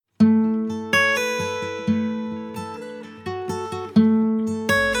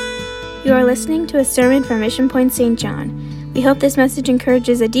You are listening to a sermon from Mission Point St. John. We hope this message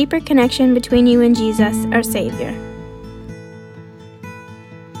encourages a deeper connection between you and Jesus, our Savior.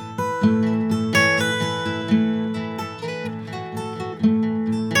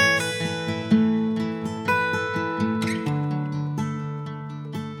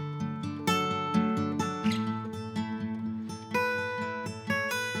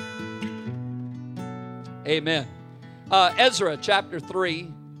 Amen. Ezra chapter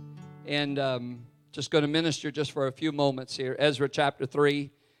 3, and just going to minister just for a few moments here. Ezra chapter 3,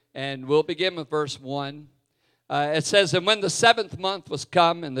 and we'll begin with verse 1. It says, "And when the 7th month was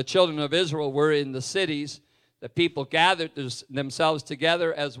come, and the children of Israel were in the cities, the people gathered themselves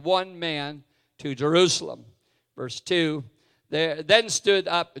together as one man to Jerusalem." Verse 2, "There then stood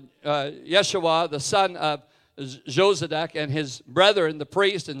up Yeshua, the son of Jozadak, and his brethren, the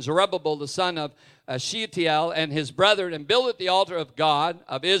priest, and Zerubbabel, the son of Shealtiel, and his brethren, and builded the altar of God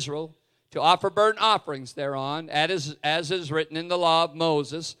of Israel, to offer burnt offerings thereon, as is written in the law of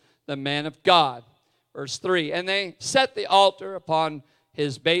Moses, the man of God." Verse 3, "And they set the altar upon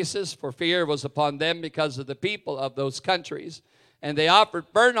his basis, for fear was upon them because of the people of those countries. And they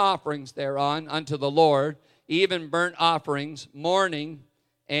offered burnt offerings thereon unto the Lord, even burnt offerings morning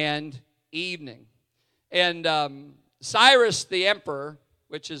and evening." And Cyrus the emperor,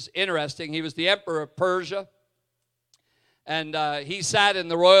 which is interesting, he was the emperor of Persia. And he sat in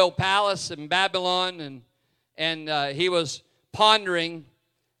the royal palace in Babylon, and he was pondering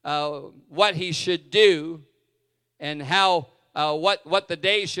what he should do and how what the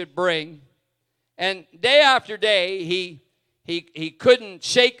day should bring. And day after day, he couldn't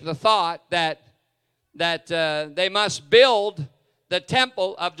shake the thought that they must build the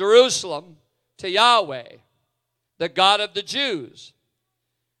temple of Jerusalem to Yahweh, the God of the Jews.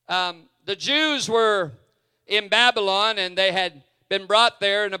 The Jews were in Babylon, and they had been brought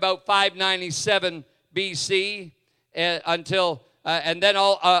there in about 597 BC until, and then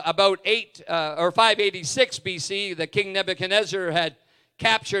about 586 BC, the King Nebuchadnezzar had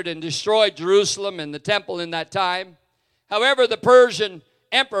captured and destroyed Jerusalem and the temple in that time. However, the Persian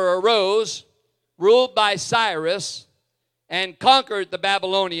emperor arose, ruled by Cyrus, and conquered the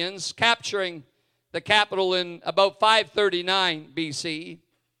Babylonians, capturing the capital in about 539 BC.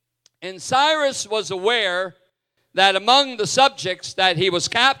 And Cyrus was aware that among the subjects that he was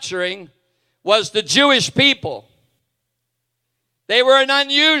capturing was the Jewish people. They were an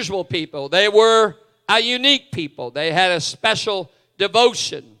unusual people. They were a unique people. They had a special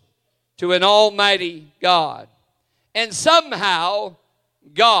devotion to an almighty God. And somehow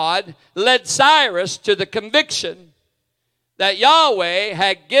God led Cyrus to the conviction that Yahweh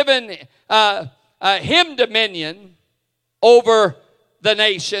had given him dominion over the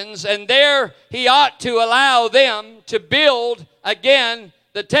nations, and there he ought to allow them to build again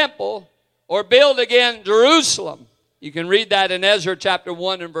the temple, or build again Jerusalem. You can read that in Ezra chapter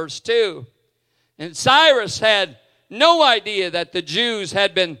 1 and verse 2. And Cyrus had no idea that the Jews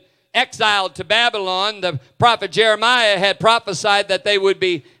had been exiled to Babylon. The prophet Jeremiah had prophesied that they would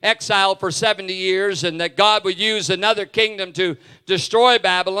be exiled for 70 years and that God would use another kingdom to destroy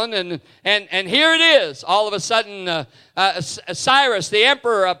Babylon. And here it is. All of a sudden, Cyrus, the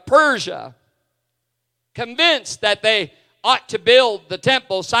emperor of Persia, convinced that they ought to build the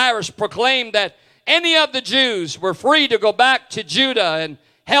temple, Cyrus proclaimed that any of the Jews were free to go back to Judah and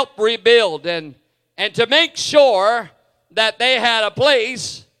help rebuild and to make sure that they had a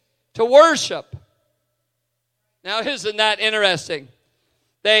place to worship. Now, isn't that interesting?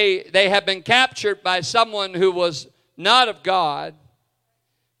 They have been captured by someone who was not of God,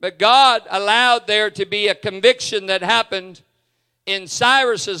 but God allowed there to be a conviction that happened in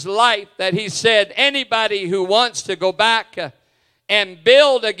Cyrus's life, that he said anybody who wants to go back and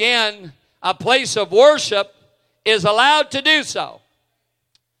build again a place of worship is allowed to do so.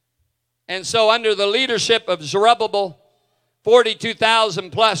 And so under the leadership of Zerubbabel,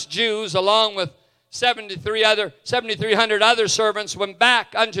 42,000 plus Jews, along with 7,300 other servants, went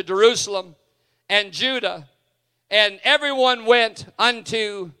back unto Jerusalem and Judah, and everyone went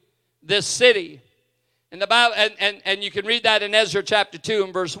unto this city. And and you can read that in Ezra chapter 2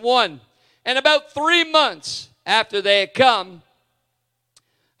 and verse 1. And about 3 months after they had come,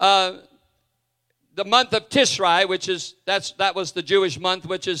 the month of Tishrei, that was the Jewish month,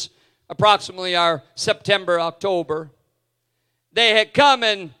 which is approximately our September, October. They had come,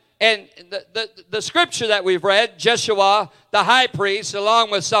 and the scripture that we've read, Jeshua, the high priest, along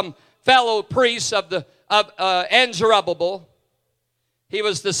with some fellow priests and Zerubbabel, he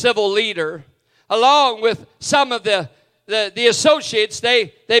was the civil leader, along with some of the associates,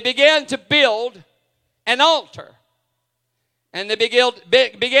 they began to build an altar. And they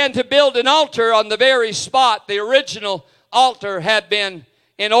began to build an altar on the very spot the original altar had been,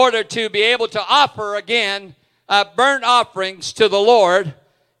 in order to be able to offer again burnt offerings to the Lord.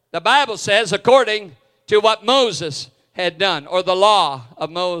 The Bible says, according to what Moses had done, or the law of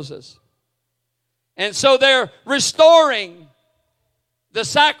Moses. And so they're restoring the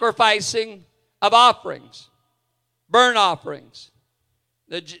sacrificing of offerings, burnt offerings.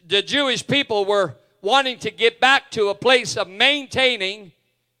 The Jewish people were wanting to get back to a place of maintaining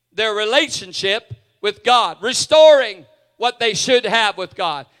their relationship with God, restoring what they should have with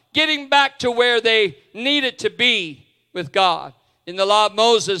God, getting back to where they needed to be with God. In the law of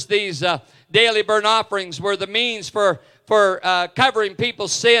Moses, these daily burnt offerings were the means for covering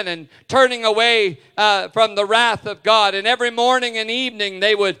people's sin and turning away from the wrath of God. And every morning and evening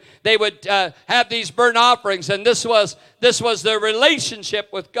they would have these burnt offerings, and this was their relationship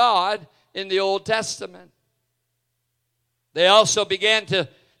with God in the Old Testament. They also began to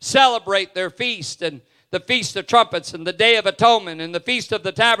celebrate their feast, and the Feast of Trumpets, and the Day of Atonement, and the Feast of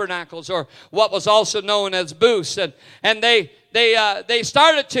the Tabernacles, or what was also known as Booths. And they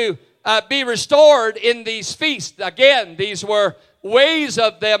started to be restored in these feasts. Again, these were ways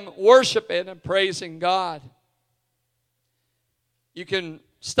of them worshiping and praising God. You can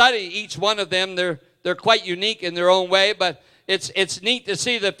study each one of them. They're quite unique in their own way, but it's neat to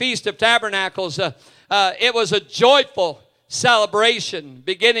see the Feast of Tabernacles. It was a joyful celebration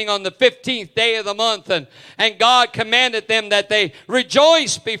beginning on the 15th day of the month, and God commanded them that they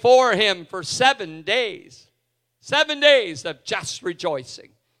rejoice before Him for 7 days. 7 days of just rejoicing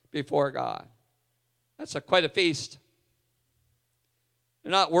before God. That's quite a feast.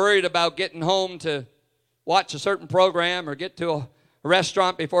 They're not worried about getting home to watch a certain program or get to a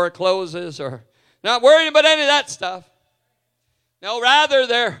restaurant before it closes, or not worried about any of that stuff. No, rather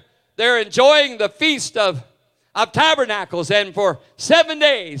they're enjoying the Feast of Tabernacles, and for 7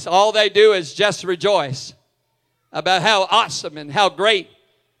 days all they do is just rejoice about how awesome and how great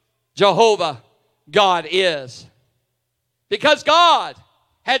Jehovah God is. Because God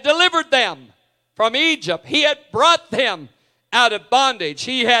had delivered them from Egypt. He had brought them out of bondage.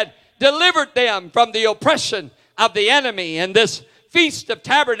 He had delivered them from the oppression of the enemy. And this Feast of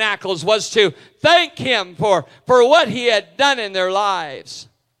Tabernacles was to thank Him for what He had done in their lives.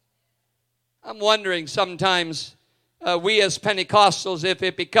 I'm wondering sometimes, we as Pentecostals, if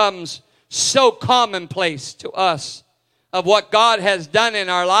it becomes so commonplace to us of what God has done in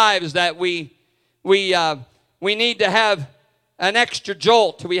our lives that we need to have an extra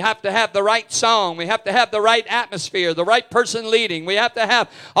jolt. We have to have the right song. We have to have the right atmosphere, the right person leading. We have to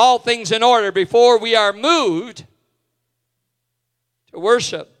have all things in order before we are moved to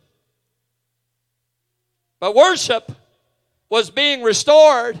worship. But worship was being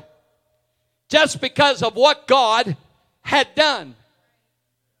restored just because of what God had done.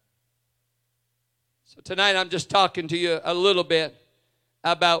 So tonight I'm just talking to you a little bit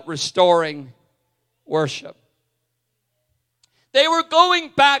about restoring worship. They were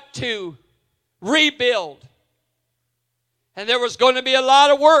going back to rebuild. And there was going to be a lot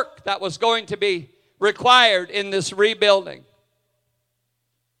of work that was going to be required in this rebuilding.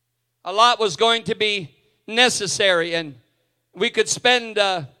 A lot was going to be necessary, and we could spend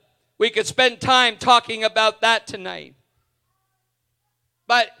time talking about that tonight.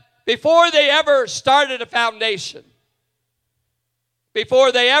 But before they ever started a foundation,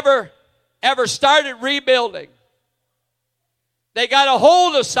 before they ever started rebuilding, they got a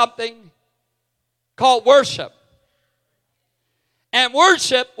hold of something called worship. And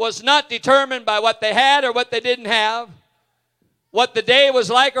worship was not determined by what they had or what they didn't have, what the day was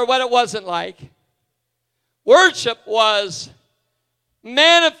like or what it wasn't like. Worship was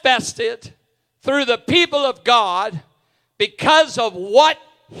manifested through the people of God because of what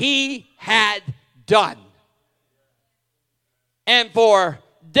He had done. And for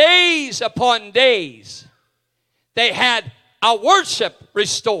days upon days, they had a worship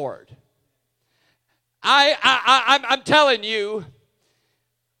restored. I'm telling you,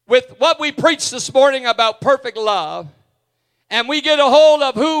 with what we preached this morning about perfect love, and we get a hold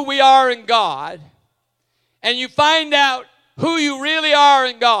of who we are in God, and you find out who you really are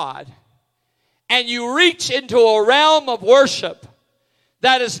in God, and you reach into a realm of worship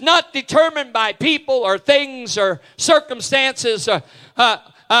that is not determined by people or things or circumstances or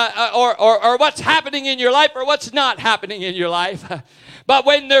what's happening in your life or what's not happening in your life. But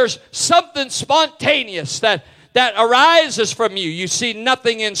when there's something spontaneous that that arises from you. You see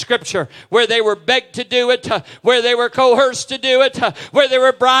nothing in Scripture where they were begged to do it, where they were coerced to do it, where they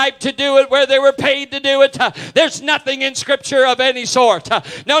were bribed to do it, where they were paid to do it. There's nothing in Scripture of any sort.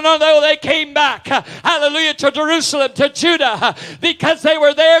 No, they came back, hallelujah, to Jerusalem, to Judah, because they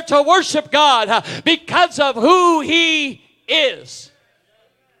were there to worship God, because of who He is.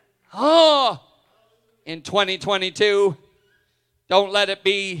 Oh, in 2022, don't let it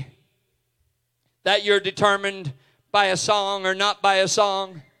be that you're determined by a song or not by a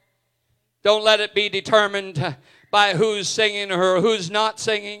song. Don't let it be determined by who's singing or who's not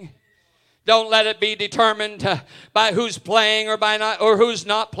singing. Don't let it be determined by who's playing or who's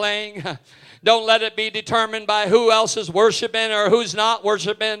not playing. Don't let it be determined by who else is worshiping or who's not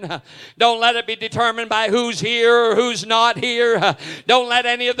worshiping. Don't let it be determined by who's here or who's not here. Don't let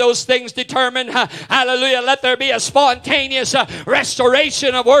any of those things determine, hallelujah, let there be a spontaneous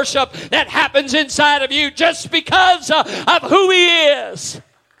restoration of worship that happens inside of you just because of who He is.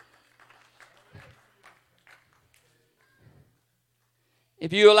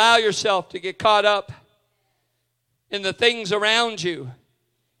 If you allow yourself to get caught up in the things around you,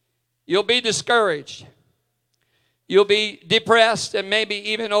 you'll be discouraged. You'll be depressed and maybe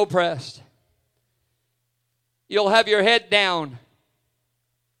even oppressed. You'll have your head down.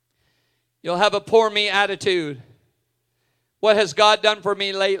 You'll have a poor me attitude. What has God done for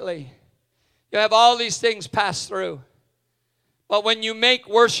me lately? You'll have all these things pass through. But when you make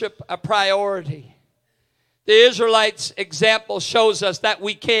worship a priority, the Israelites' example shows us that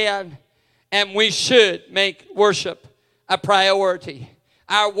we can and we should make worship a priority.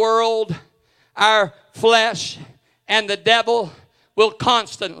 Our world, our flesh, and the devil will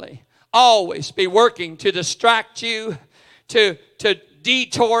constantly, always be working to distract you, to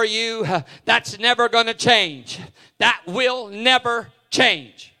detour you. That's never going to change. That will never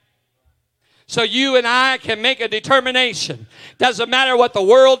change. So you and I can make a determination. Doesn't matter what the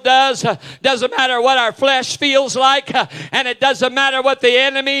world does. Doesn't matter what our flesh feels like. And it doesn't matter what the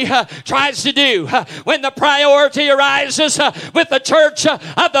enemy tries to do. When the priority arises with the church of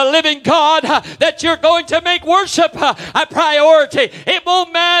the living God, that you're going to make worship a priority. It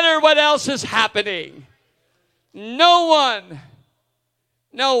won't matter what else is happening. No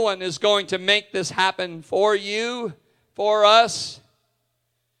one is going to make this happen for you, for us.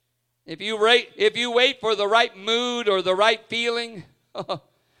 If you wait for the right mood or the right feeling,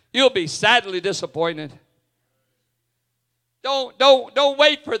 you'll be sadly disappointed. Don't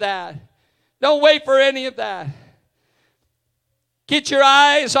wait for that. Don't wait for any of that. Get your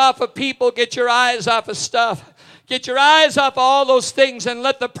eyes off of people. Get your eyes off of stuff. Get your eyes off all those things and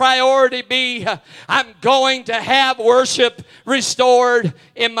let the priority be, I'm going to have worship restored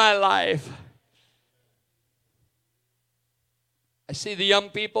in my life. I see the young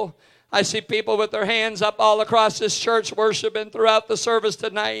people. I see people with their hands up all across this church worshiping throughout the service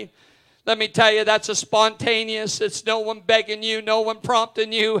tonight. Let me tell you, that's a spontaneous. It's no one begging you, no one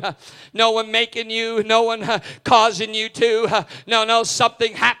prompting you, no one making you, no one causing you to. No,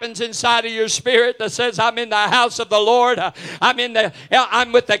 something happens inside of your spirit that says, I'm in the house of the Lord.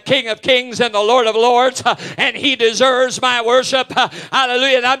 I'm with the King of Kings and the Lord of Lords, and He deserves my worship.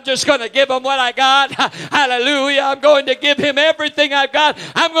 Hallelujah. And I'm just going to give Him what I got. Hallelujah. I'm going to give Him everything I've got.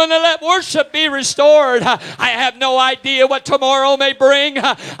 I'm going to let worship be restored. I have no idea what tomorrow may bring.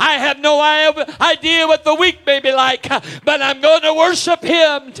 I have no idea what the week may be like, but I'm going to worship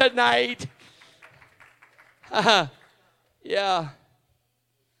Him tonight. Yeah.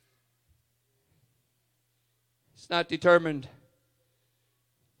 It's not determined.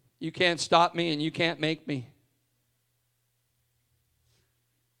 You can't stop me and you can't make me.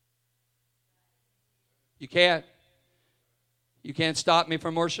 You can't. You can't stop me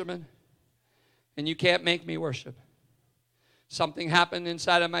from worshiping, and you can't make me worship. Something happened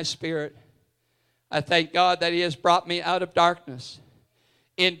inside of my spirit. I thank God that He has brought me out of darkness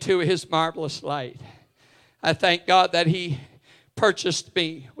into His marvelous light. I thank God that He purchased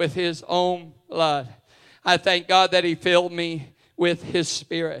me with His own blood. I thank God that He filled me with His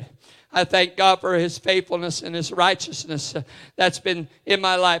Spirit. I thank God for His faithfulness and His righteousness that's been in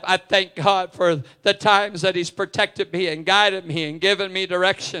my life. I thank God for the times that He's protected me and guided me and given me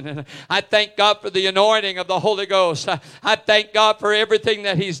direction. And I thank God for the anointing of the Holy Ghost. I thank God for everything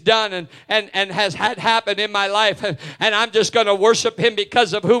that He's done and has had happen in my life. And I'm just going to worship Him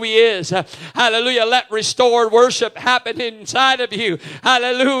because of who He is. Hallelujah. Let restored worship happen inside of you.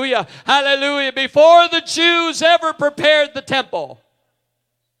 Hallelujah. Hallelujah. Before the Jews ever prepared the temple,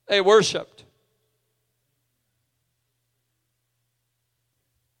 they worshiped.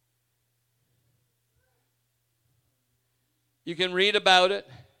 You can read about it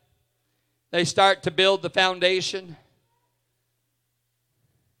They start to build the foundation.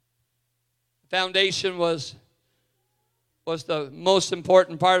 The foundation was the most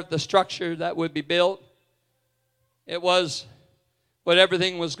important part of the structure that would be built. It was what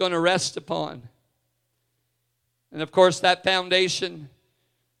everything was going to rest upon. And of course, that foundation,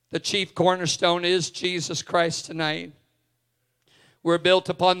 the chief cornerstone, is Jesus Christ tonight. We're built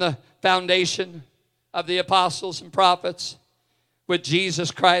upon the foundation of the apostles and prophets, with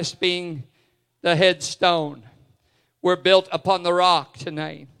Jesus Christ being the headstone. We're built upon the rock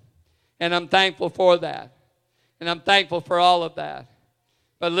tonight. And I'm thankful for that. And I'm thankful for all of that.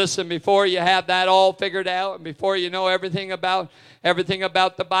 But listen, before you have that all figured out, and before you know everything about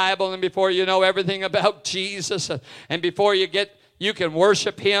the Bible, and before you know everything about Jesus, and before you can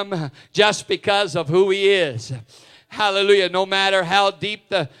worship Him just because of who He is. Hallelujah. No matter how deep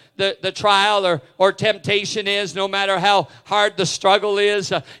the trial or temptation is, no matter how hard the struggle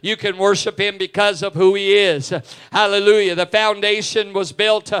is, you can worship Him because of who He is. Hallelujah. The foundation was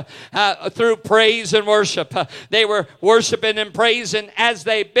built through praise and worship. They were worshiping and praising as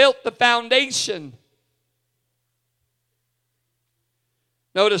they built the foundation.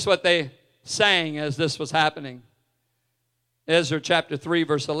 Notice what they sang as this was happening. Ezra chapter 3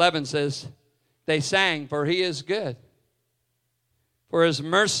 verse 11 says, they sang, for He is good, for His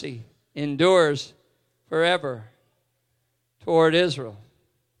mercy endures forever toward Israel.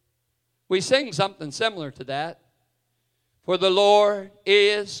 We sing something similar to that. For the Lord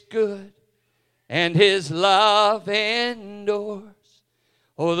is good, and His love endures.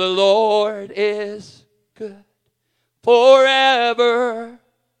 Oh, the Lord is good forever.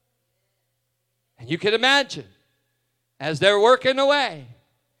 And you can imagine, as they're working away,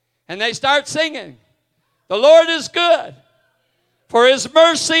 and they start singing, the Lord is good, for His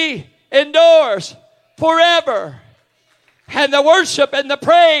mercy endures forever. And the worship and the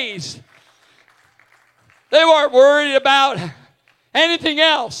praise, they weren't worried about anything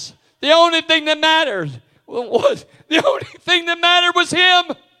else. The only thing that mattered was Him.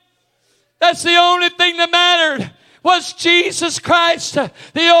 That's the only thing that mattered. Was Jesus Christ,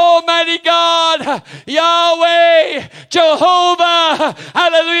 the Almighty God, Yahweh, Jehovah.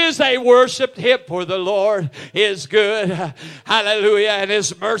 Hallelujah. As they worshiped Him, for the Lord is good. Hallelujah. And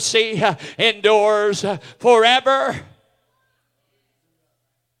His mercy endures forever.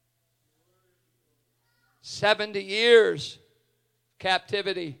 70 years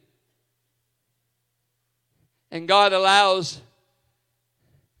captivity. And God allows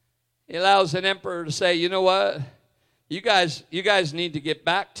an emperor to say, you know what? You guys need to get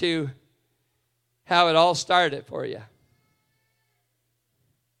back to how it all started for you.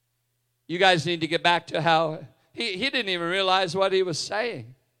 You guys need to get back to how he didn't even realize what he was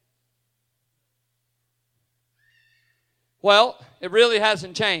saying. Well, it really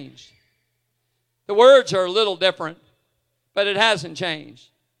hasn't changed. The words are a little different, but it hasn't changed.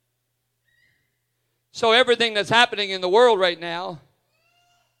 So everything that's happening in the world right now,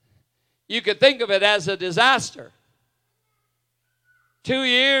 you could think of it as a disaster. 2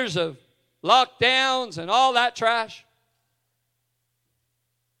 years of lockdowns and all that trash.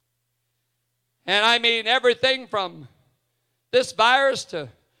 And I mean everything from this virus to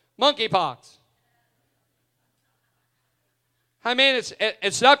monkeypox. I mean,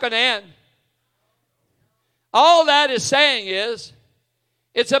 it's not going to end. All that is saying is,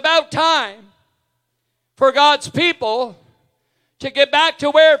 it's about time for God's people to get back to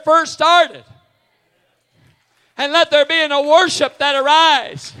where it first started. And let there be a worship that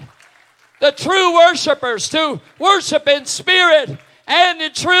arise. The true worshipers to worship in spirit and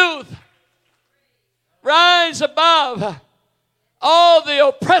in truth. Rise above all the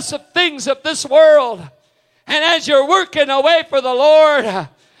oppressive things of this world. And as you're working away for the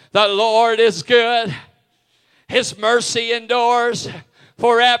Lord is good. His mercy endures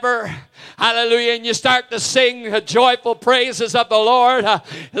forever. Hallelujah. And you start to sing the joyful praises of the Lord.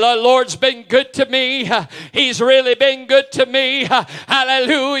 The Lord's been good to me. He's really been good to me.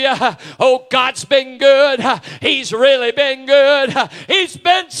 Hallelujah. Oh, God's been good. He's really been good. He's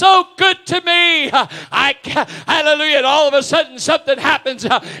been so good to me. Hallelujah. And all of a sudden something happens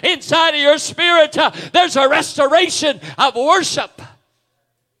inside of your spirit. There's a restoration of worship.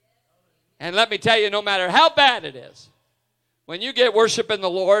 And let me tell you, no matter how bad it is, when you get worshiping the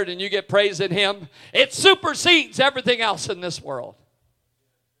Lord and you get praising Him, it supersedes everything else in this world.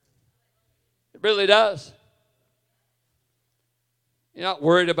 It really does. You're not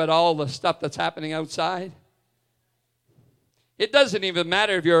worried about all the stuff that's happening outside. It doesn't even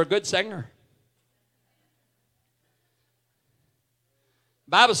matter if you're a good singer.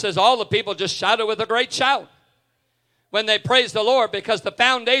 The Bible says all the people just shouted with a great shout. when they praised the Lord, because the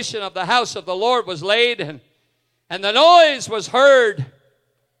foundation of the house of the Lord was laid, and the noise was heard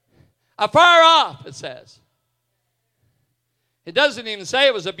afar off, it says. It doesn't even say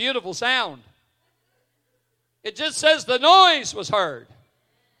it was a beautiful sound. It just says the noise was heard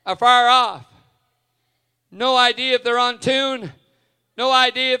afar off. No idea if they're on tune. No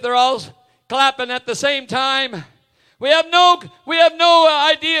idea if they're all clapping at the same time. We have no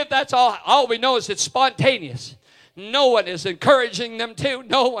idea if that's all. All we know is it's spontaneous. No one is encouraging them to.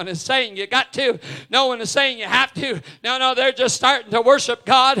 No one is saying you got to. No one is saying you have to. No, they're just starting to worship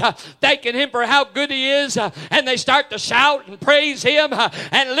God, thanking Him for how good He is. And they start to shout and praise Him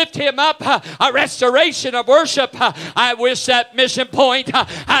and lift Him up. A restoration of worship. I wish that Mission Point,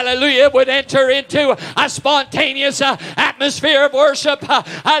 hallelujah, would enter into a spontaneous atmosphere of worship.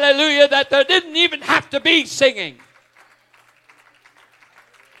 Hallelujah, that there didn't even have to be singing.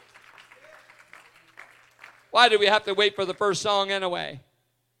 Why do we have to wait for the first song anyway?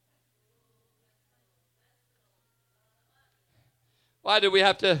 Why do we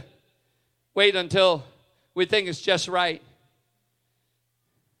have to wait until we think it's just right?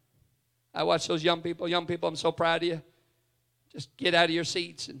 I watch those young people. Young people, I'm so proud of you. Just get out of your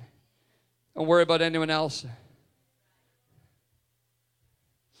seats and don't worry about anyone else.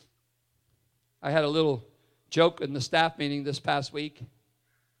 I had a little joke in the staff meeting this past week.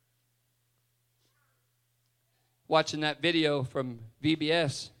 Watching that video from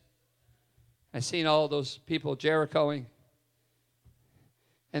VBS, I seen all those people Jerichoing,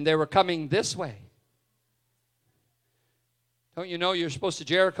 and they were coming this way. Don't you know you're supposed to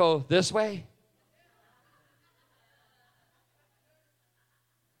Jericho this way?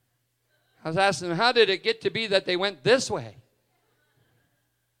 I was asking them, how did it get to be that they went this way?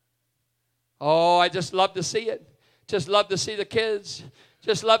 Oh, I just love to see it. Just love to see the kids.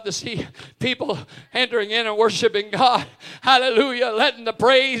 Just love to see people entering in and worshiping God. Hallelujah. Letting the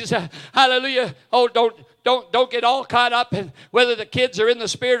praise. Hallelujah. Oh, don't get all caught up in whether the kids are in the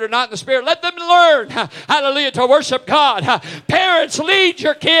Spirit or not in the Spirit. Let them learn. Hallelujah. To worship God. Parents, lead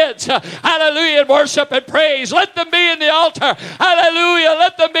your kids. Hallelujah. In worship and praise. Let them be in the altar. Hallelujah.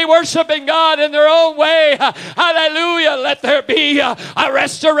 Let them be worshiping God in their own way. Hallelujah. Let there be a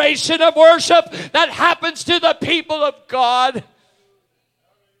restoration of worship that happens to the people of God.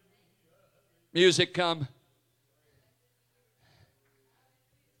 Music come.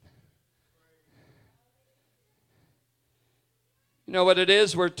 You know what it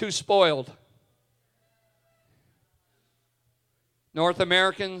is? We're too spoiled. North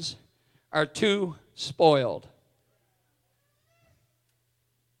Americans are too spoiled.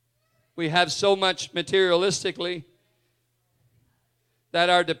 We have so much materialistically that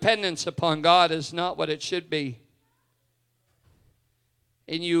our dependence upon God is not what it should be.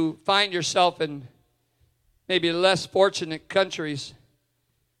 And you find yourself in maybe less fortunate countries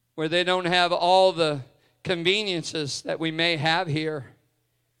where they don't have all the conveniences that we may have here.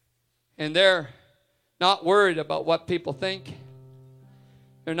 And they're not worried about what people think.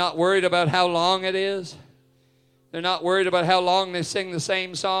 They're not worried about how long it is. They're not worried about how long they sing the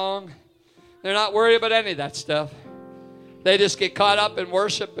same song. They're not worried about any of that stuff. They just get caught up in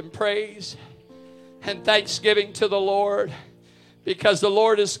worship and praise and thanksgiving to the Lord. Because the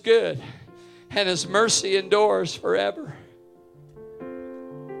Lord is good and His mercy endures forever.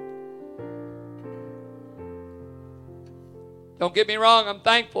 Don't get me wrong, I'm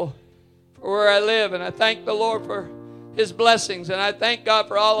thankful for where I live, and I thank the Lord for His blessings, and I thank God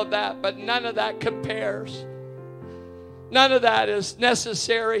for all of that, but none of that compares. None of that is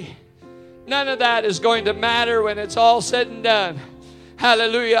necessary. None of that is going to matter when it's all said and done.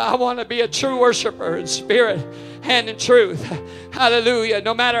 Hallelujah. I want to be a true worshiper in spirit and in truth. Hallelujah.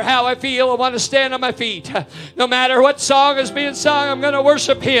 No matter how I feel, I want to stand on my feet. No matter what song is being sung, I'm going to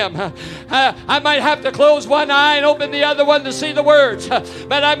worship Him. I might have to close one eye and open the other one to see the words,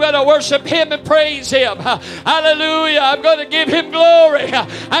 but I'm going to worship Him and praise Him. Hallelujah. I'm going to give Him glory.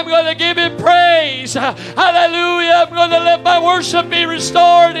 I'm going to give Him praise. Hallelujah. I'm going to let my worship be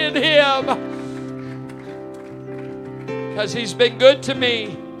restored in Him. Because He's been good to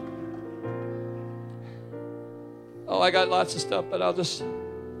me. Oh, I got lots of stuff, but I'll just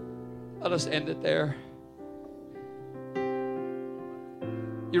end it there.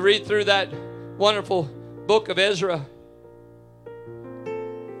 You read through that wonderful book of Ezra.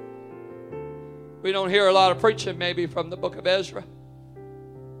 We don't hear a lot of preaching maybe from the book of Ezra.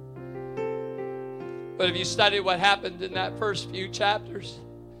 But if you study what happened in that first few chapters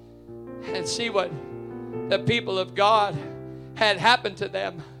and see what the people of God had happened to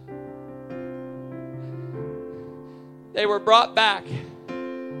them, they were brought back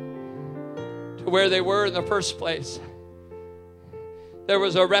to where they were in the first place. there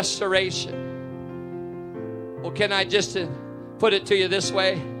was a restoration. Well, can I just put it to you this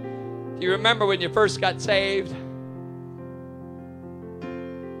way? Do you remember when you first got saved?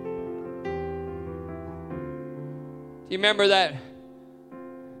 Do you remember that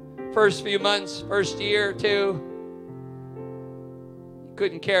first few months, first year or two? You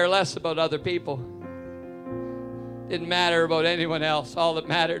couldn't care less about other people. Didn't matter about anyone else. All that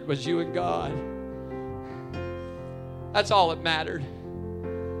mattered was you and God. That's all that mattered.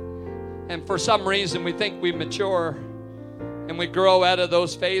 And for some reason, we think we mature and we grow out of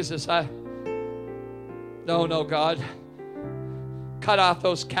those phases. No, God. Cut off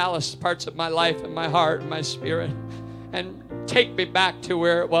those callous parts of my life and my heart and my spirit and take me back to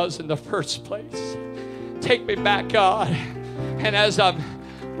where it was in the first place. Take me back, God. And as I'm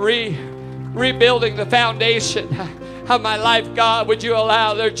rebuilding the foundation of my life, God, would you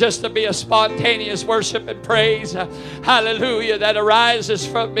allow there just to be a spontaneous worship and praise, hallelujah, that arises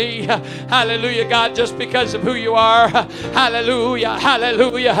from me, hallelujah, God, just because of who you are, hallelujah,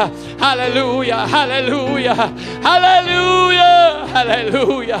 hallelujah, hallelujah, hallelujah, hallelujah,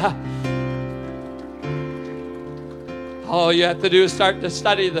 hallelujah. All you have to do is start to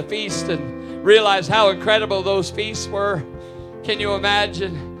study the feast and realize how incredible those feasts were. Can you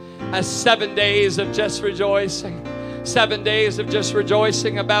imagine 7 days of just rejoicing? 7 days of just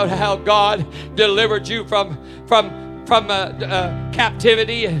rejoicing about how God delivered you from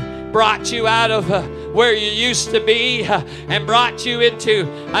captivity and brought you out of where you used to be and brought you into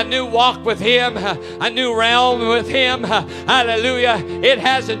a new walk with Him, a new realm with Him. Hallelujah. It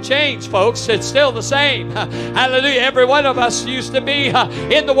hasn't changed, folks. It's still the same. Hallelujah. Every one of us used to be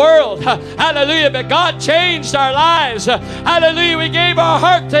in the world. Hallelujah. But God changed our lives. Hallelujah. We gave our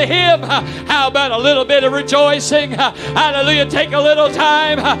heart to Him. How about a little bit of rejoicing? Hallelujah. Take a little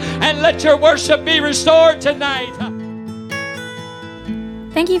time and let your worship be restored tonight.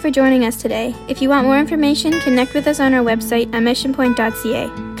 Thank you for joining us today. If you want more information, connect with us on our website at missionpoint.ca.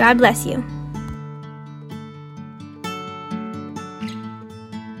 God bless you.